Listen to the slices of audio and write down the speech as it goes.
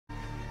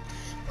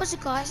What's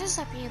up guys, just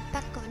happening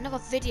back with another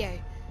video.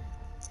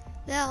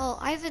 Well,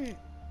 I haven't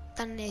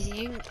done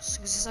anything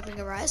since I've been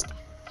arrested,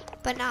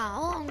 but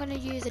now I'm going to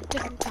use a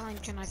different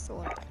challenge than I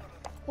thought.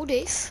 What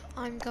if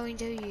I'm going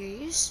to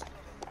use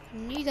a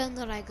new gun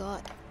that I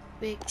got,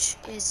 which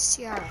is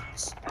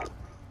CRX.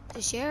 The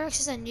CRX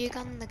is a new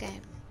gun in the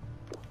game.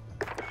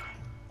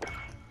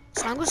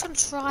 So I'm just going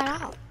to try it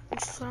out,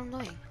 which is what I'm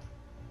doing.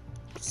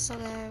 So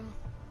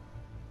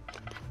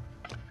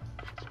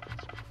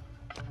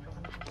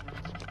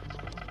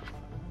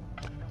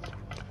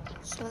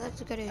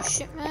let's go to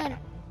shipment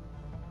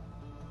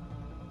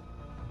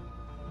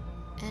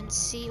and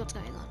see what's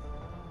going on.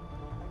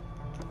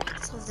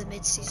 Let's have the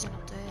mid-season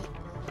update.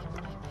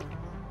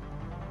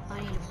 I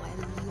need to play a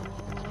lot.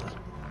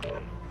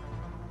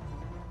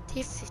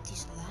 Tier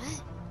 50's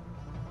that?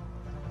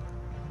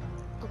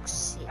 Looks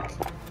sick.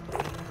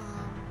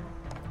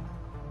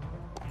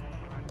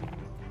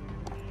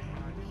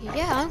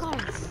 Yeah, I'm gonna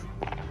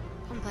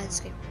play this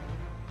game.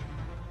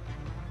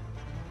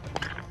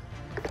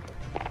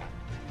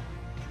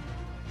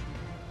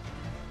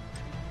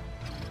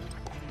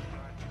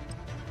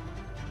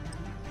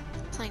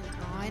 Playing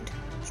grind,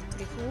 which is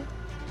pretty cool.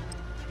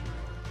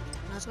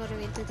 Let's go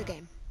into the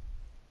game.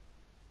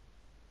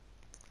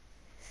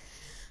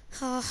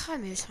 I'm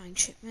trying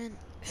shipment.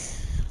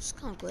 It's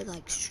kind of good,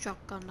 like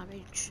shotgun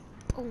damage.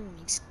 Boom,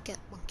 you get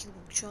 1 kill,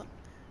 1 shot.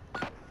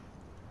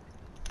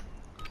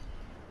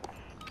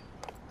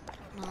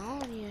 Now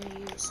I need to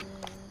use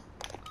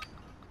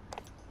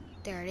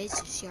there it is,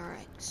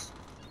 CRX.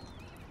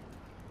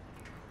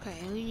 Okay,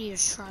 we need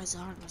to try this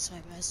on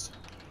my best.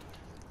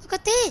 Look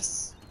at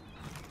this!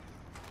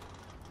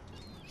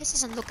 This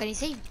doesn't look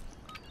anything.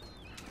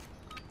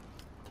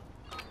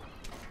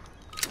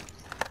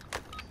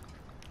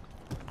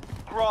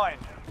 Grind.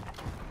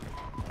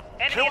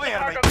 Enemy in the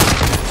cargo.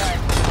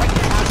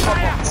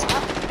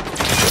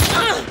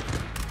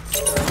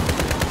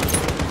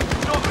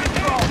 Stop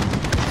control.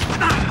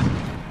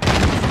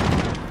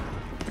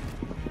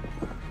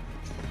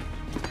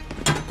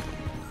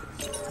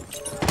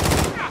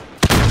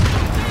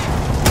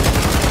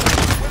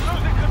 We're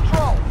losing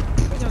control.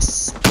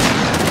 Yes.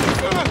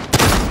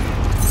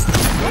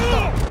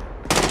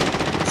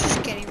 This is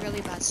getting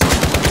really bad stuff.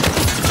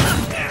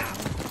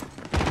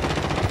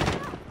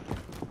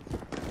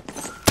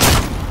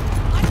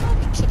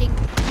 Kidding me.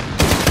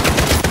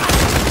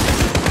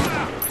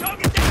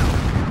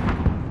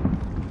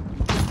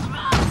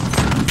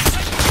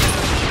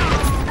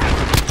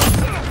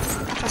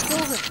 Let's go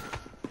over.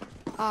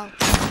 Oh,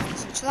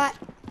 switch to that.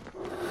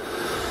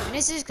 And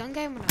this is gun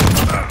game or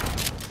not?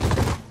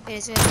 It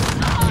is a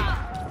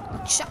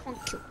 1 shot, 1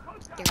 kill.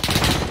 There we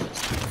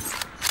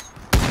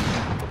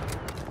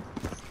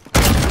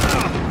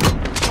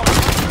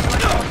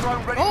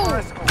Drone ready for Oh.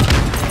 escort.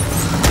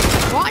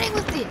 go. Riding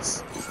with this.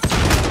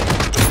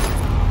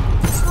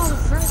 Oh, the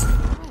first one.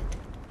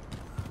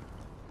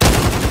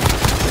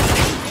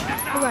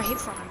 Who got hit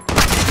from?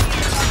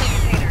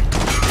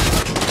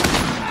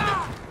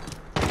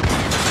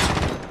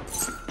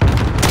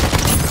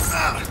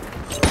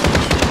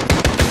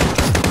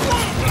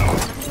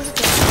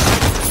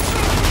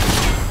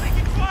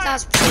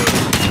 That's pretty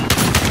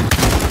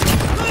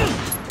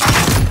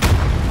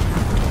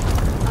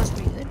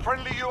good.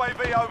 Friendly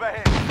UAV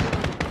overhead.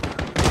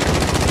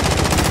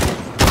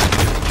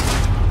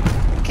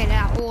 Okay,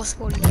 now all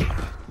spawning.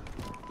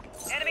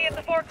 Enemy at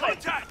the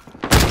forklift.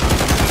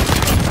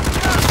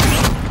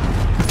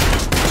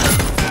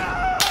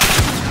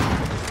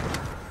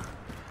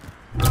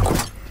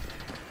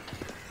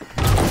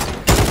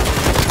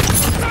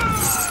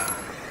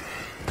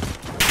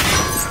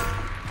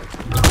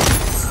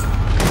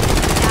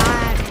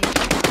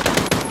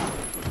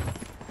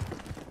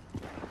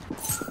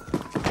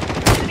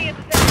 Enemy at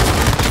the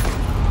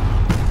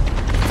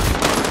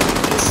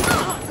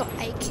center. Got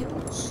 8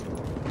 kills.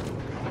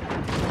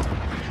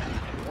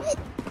 What?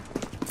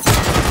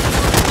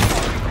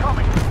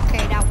 Coming.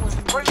 Okay, that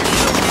wasn't Friendly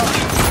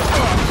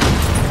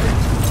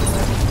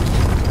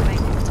Make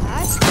an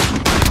attack.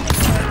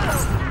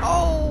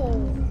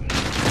 Oh!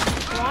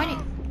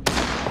 Grinding.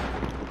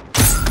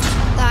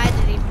 I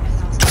didn't even know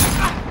that was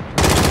happening.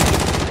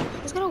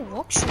 I was gonna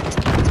walk straight to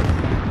it.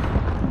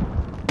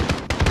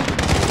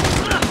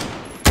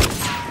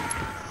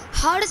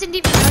 How does it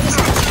even notice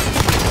it?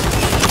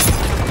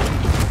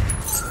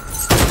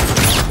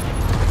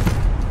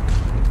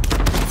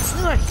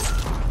 Look at it.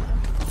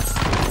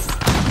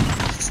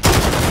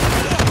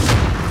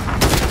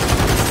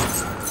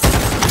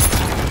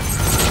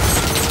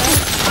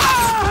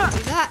 Do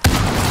that.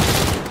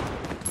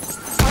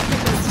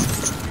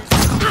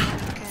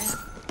 Okay.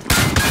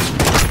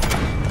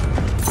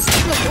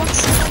 Look,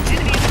 what's Enemy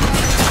in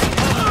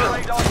the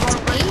radar drone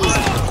ready.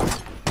 easy?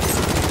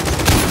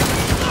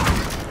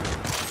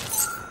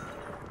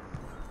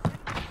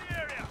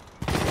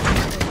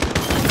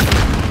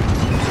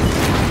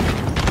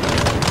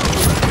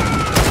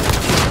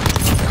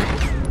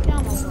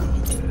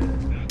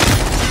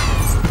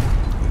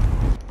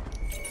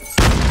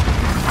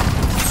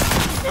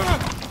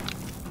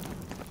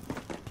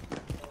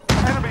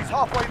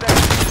 halfway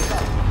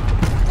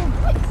there.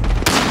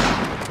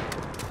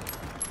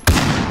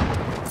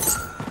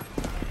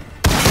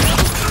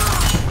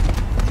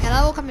 Okay, they're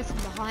all coming from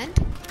behind.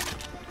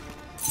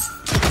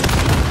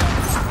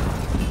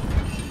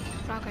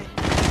 Okay.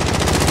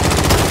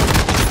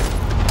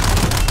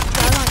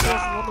 I like go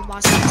for all the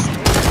monsters.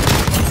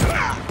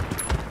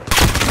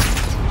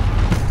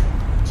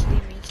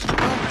 Kidding me,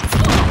 keep up.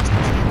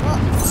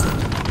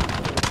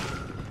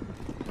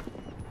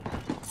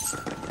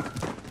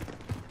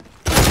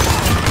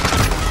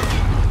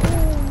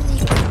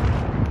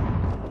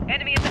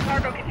 Enemy at the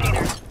cargo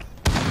container.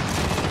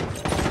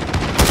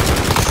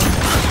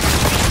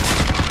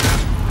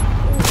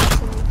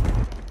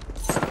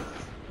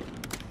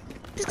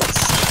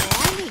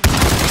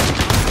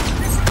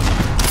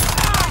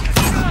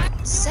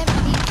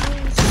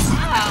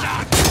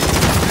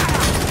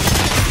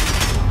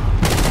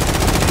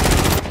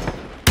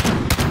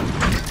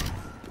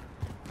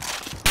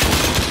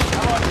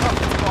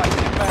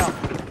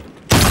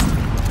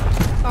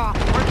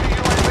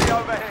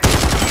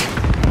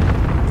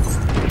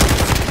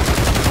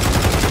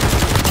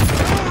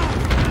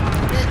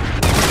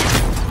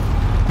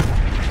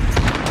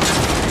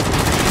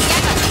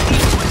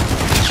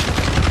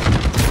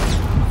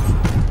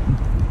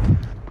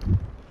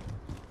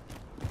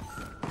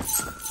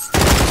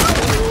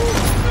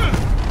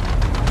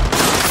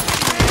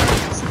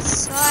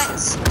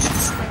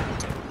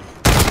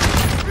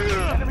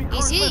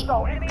 Easy.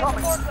 Enemy at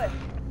the forklift.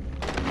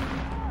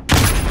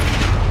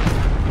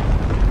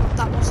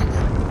 That wasn't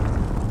it.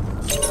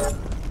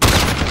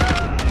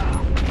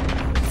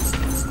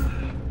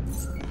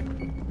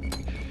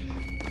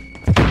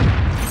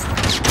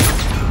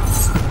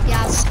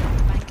 Yeah, I'll stop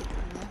the blanket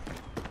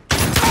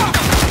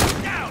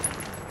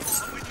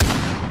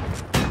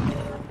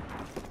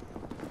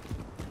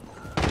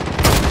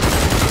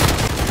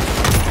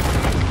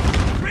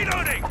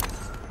Reloading!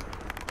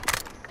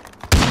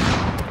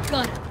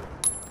 gun.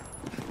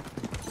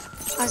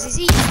 How's his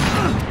eat?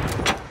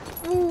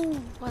 Ooh,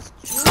 what's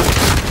true?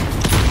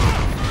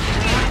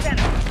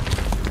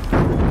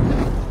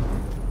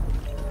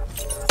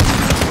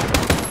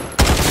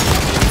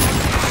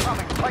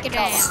 Get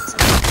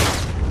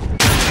out.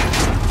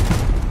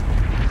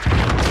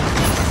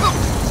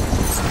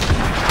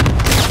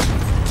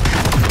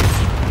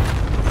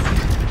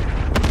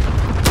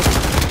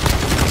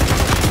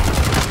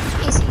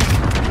 Easy.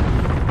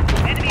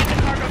 Enemy at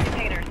the cargo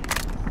container.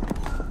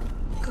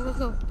 Go, go,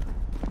 go.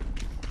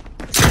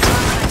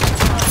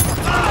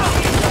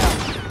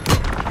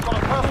 Got a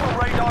personal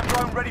radar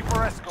drone ready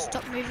for escort.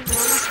 Stop moving around the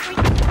screen.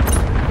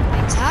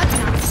 It's hard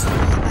now.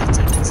 My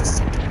teammates are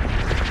sick.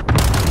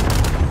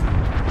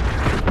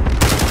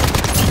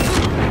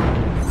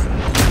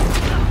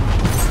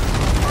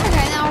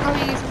 Okay, now we're going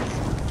to use.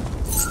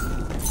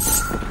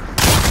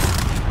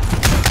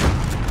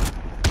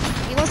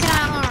 You look at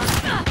our arm.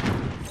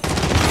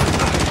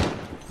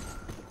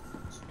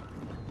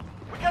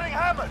 We're getting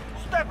hammered.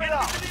 Step it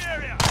up. In the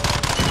area.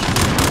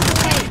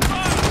 Hey.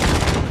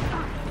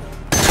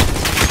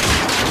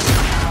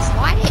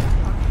 Slide it.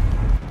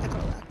 That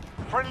could work.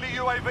 Friendly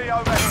UAV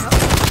overhead.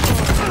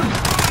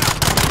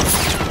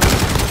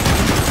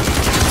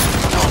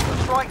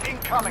 Strike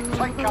incoming.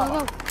 Take Go, cover.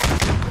 go, go.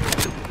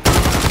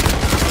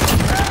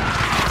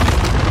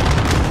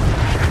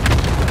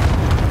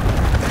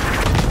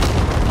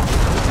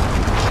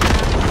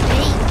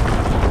 Hey.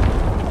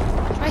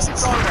 Try some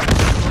stuff.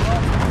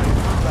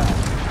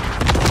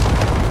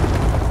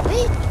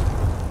 Wait.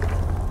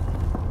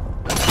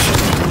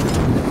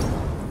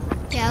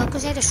 Yeah,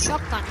 because they had a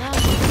shotgun now.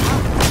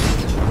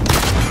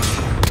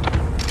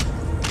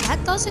 That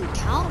doesn't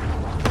count.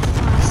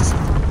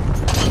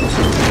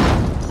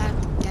 Type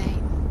of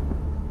game.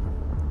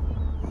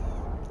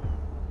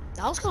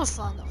 That was kind of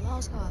fun though. That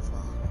was kind of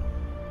fun.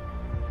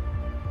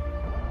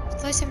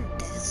 37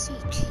 deaths, are you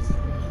kidding me?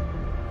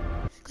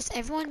 Because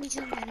everyone needs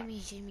an enemy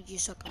to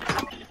use shotgun.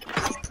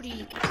 It's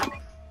pretty.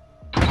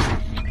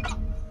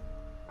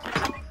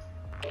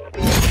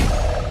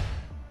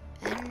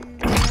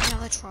 And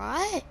another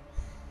try.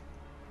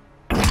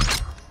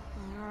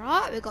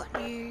 Alright, we got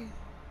new.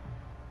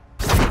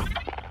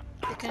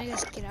 Can I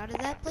just get out of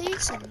that,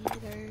 please? I need to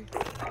go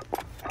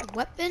to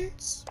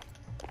weapons.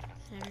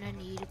 And I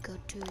need to go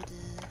to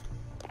the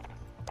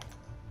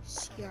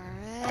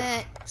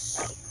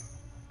CRX.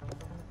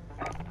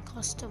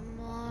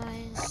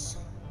 Customize.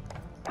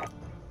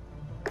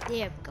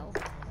 There we go.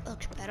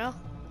 Looks better.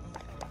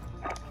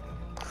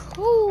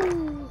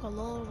 Cool. A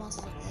lot of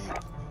monsters up there.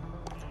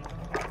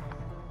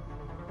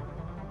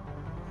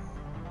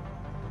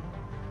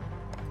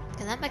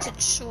 And that makes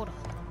it shorter.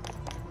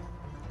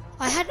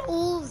 I had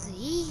all of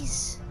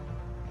these.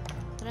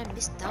 Did I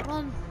miss that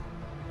one?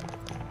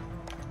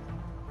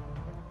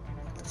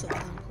 Looks like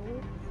kind of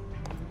cool.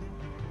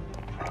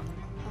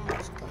 Oh,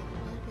 let's go. Do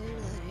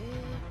that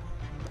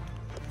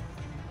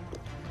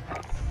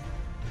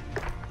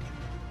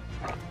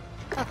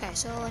here. Okay,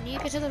 so I need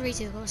to get to the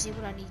retail and see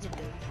what I need to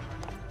do.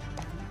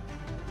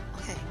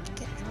 Okay,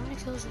 get drone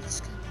kills with this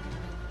gun.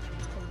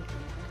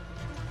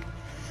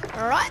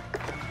 Alright,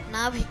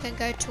 Now we can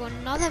go to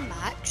another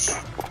match.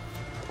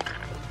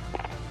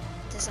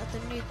 This is the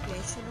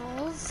nucleation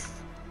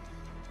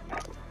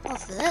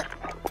of it.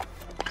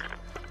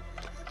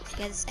 To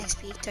get this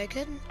XP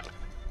token.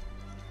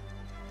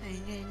 And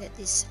you're gonna get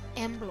this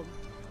emblem.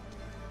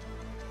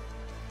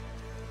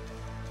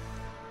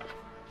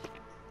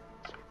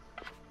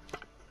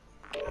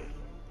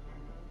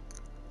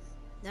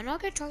 Then I'll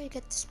go try to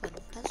get this one.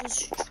 That's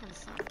what's trying to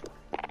find.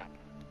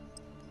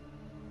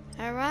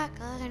 Alright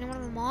guys, anyone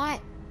have a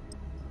mic?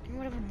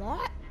 Anyone have a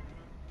mic?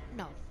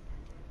 No.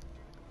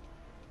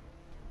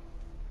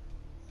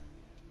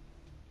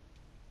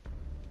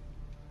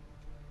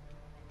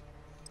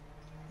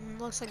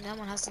 Looks like no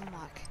one has the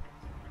mic.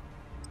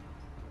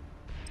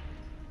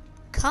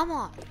 Come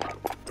on!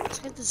 Let's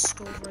get this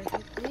store very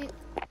quickly.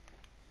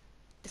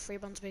 The free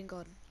one's been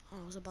gone.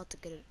 I was about to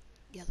get it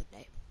the other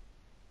day.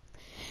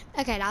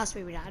 Okay, that's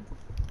where we died.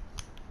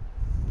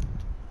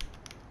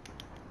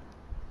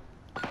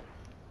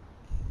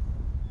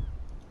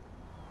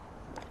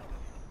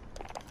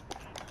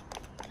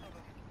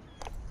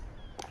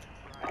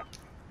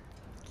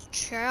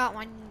 Check out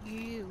my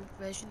new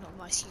version of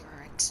my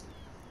CRX.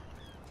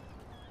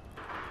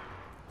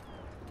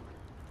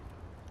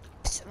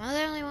 So am I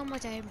the only one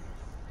with aim?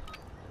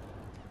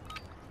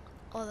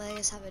 Or they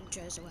just haven't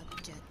chosen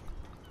weapons yet?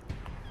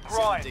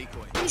 Right.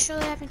 Are you sure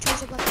they haven't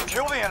chosen weapons?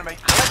 Kill the enemy.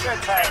 Collect their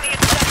tag.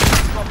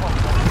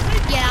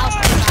 Yeah, that was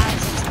pretty bad.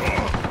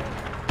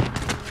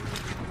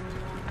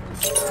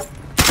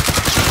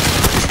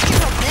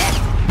 Get up there.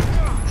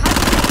 How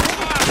did you get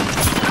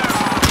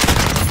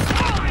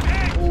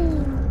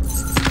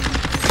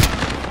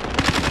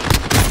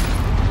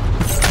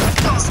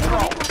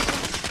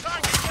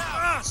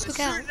there? Look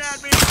out.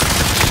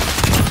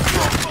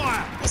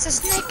 It's a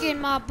snake in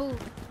my boot.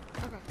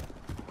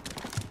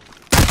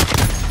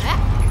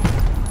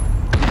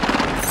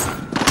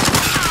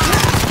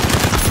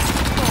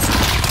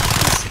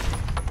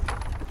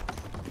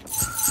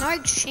 No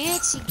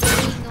chance of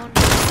getting on.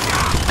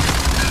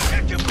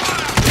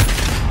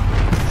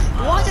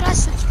 Why did I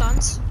switch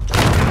guns?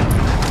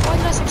 Why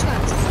did I switch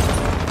guns?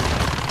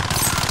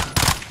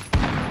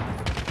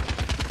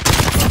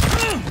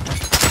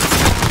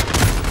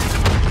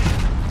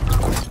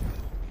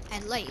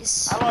 At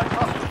least. Allied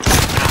cluster.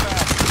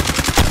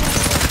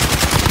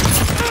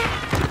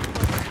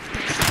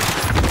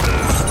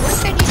 What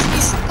if I need to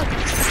use shotgun?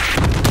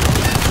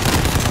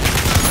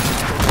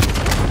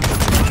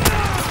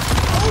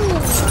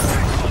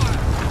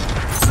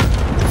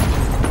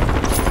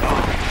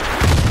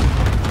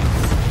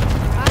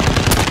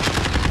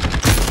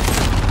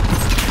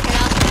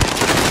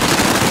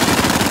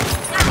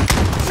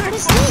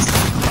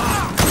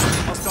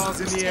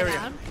 In the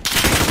area.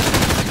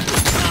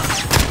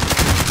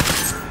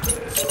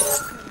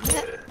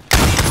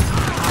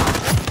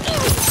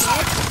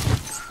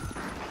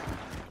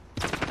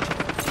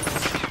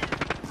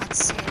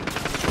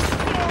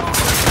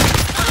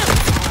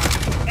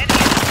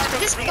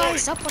 This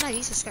guy's up when I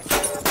use a script.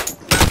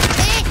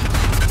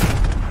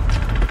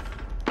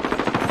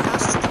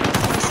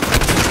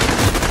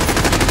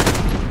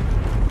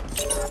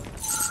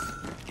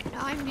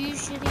 I'm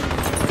usually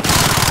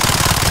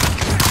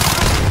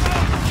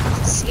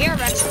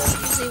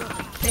CR56 usually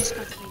this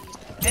country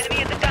used. Enemy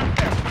at the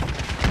dumpster.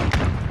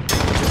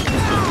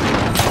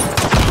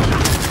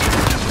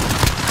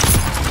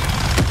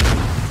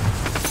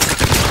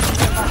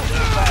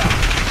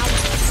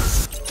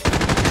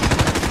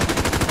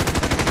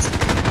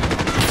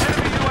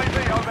 Enemy UAV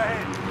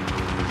overhead.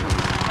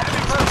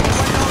 Enemy personal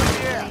radar in the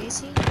air.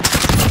 Lazy.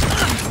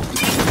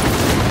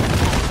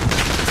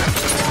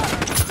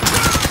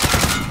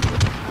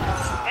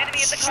 Enemy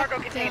at the cargo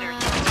container.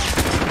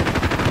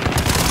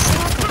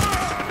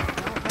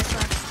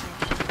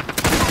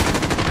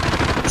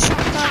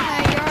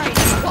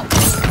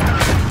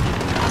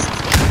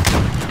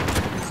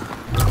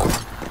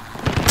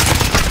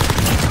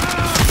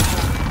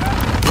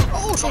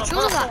 Got a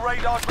personal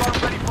radar drone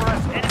ready for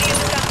escort. Enemy at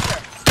the dumpster.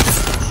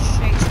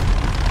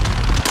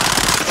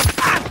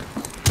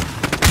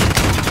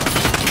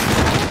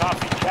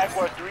 Copy.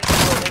 Jaguar 3-0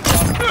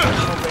 inbound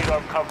personal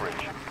radar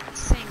coverage.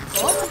 Thank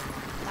God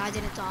I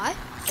didn't die.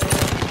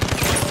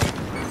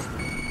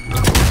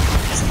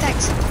 It's a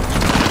text.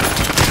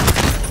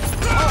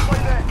 Halfway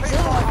there. Keep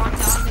Still fighting. armed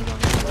down, they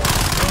won't do it.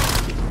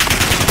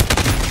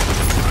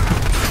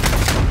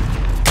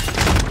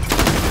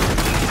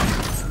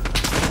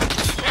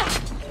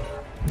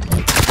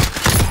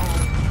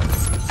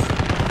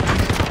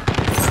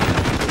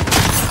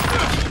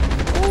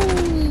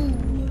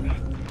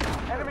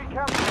 Enemy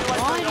counter UAV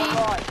Mining.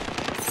 online.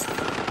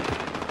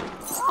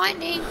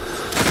 Mining.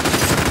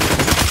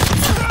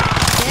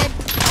 Dead.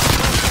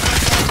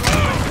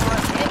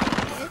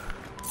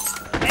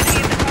 Enemy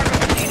at the cargo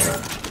container.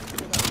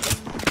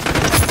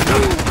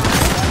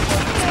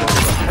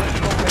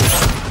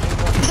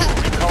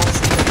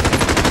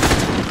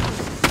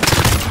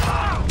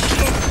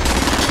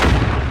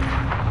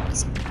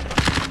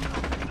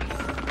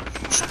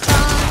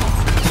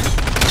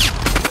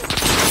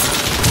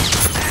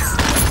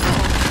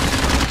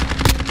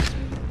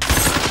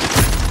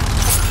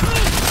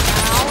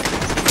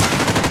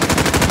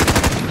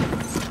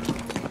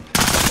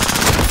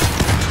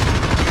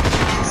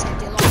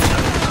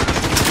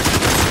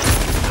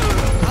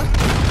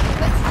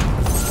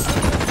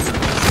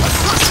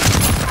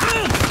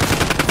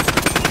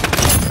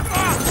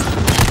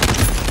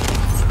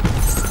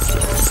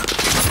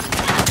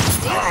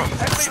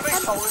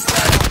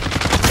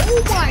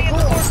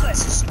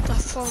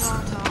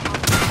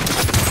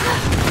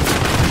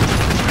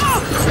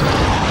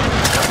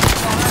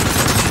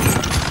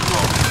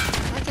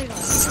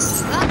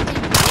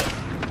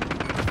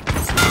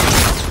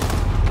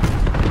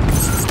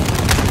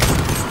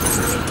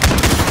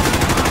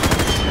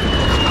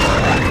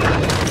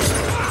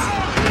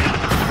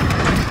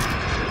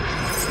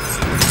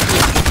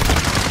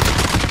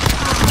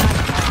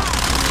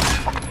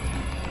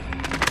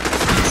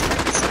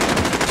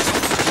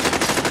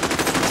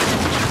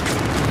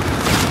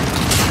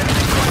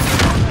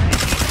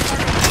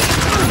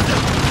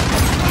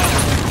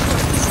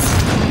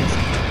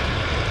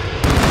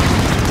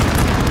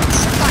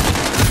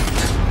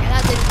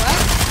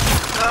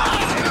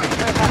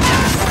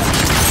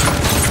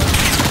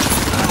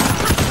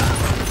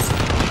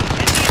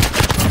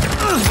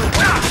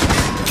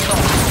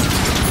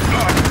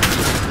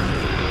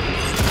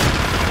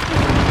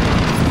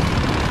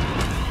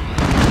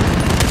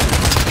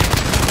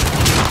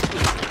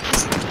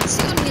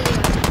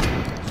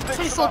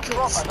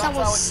 That's how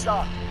was it's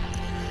done.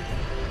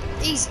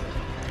 easy.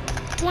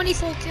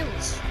 24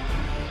 kills.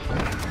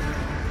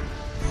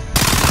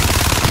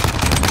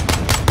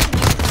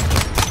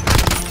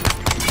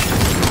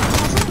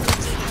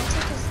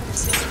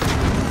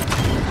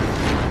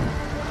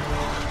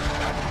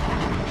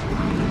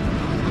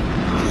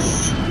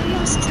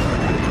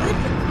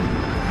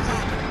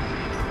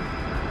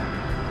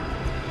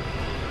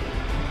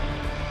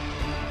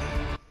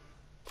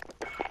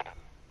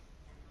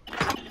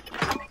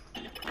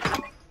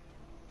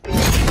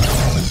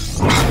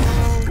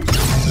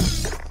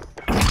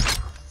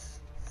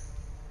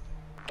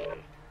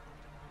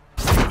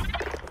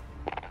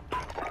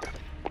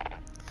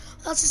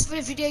 That's just for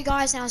the video,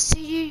 guys, and I'll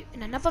see you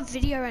in another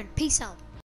video, and peace out.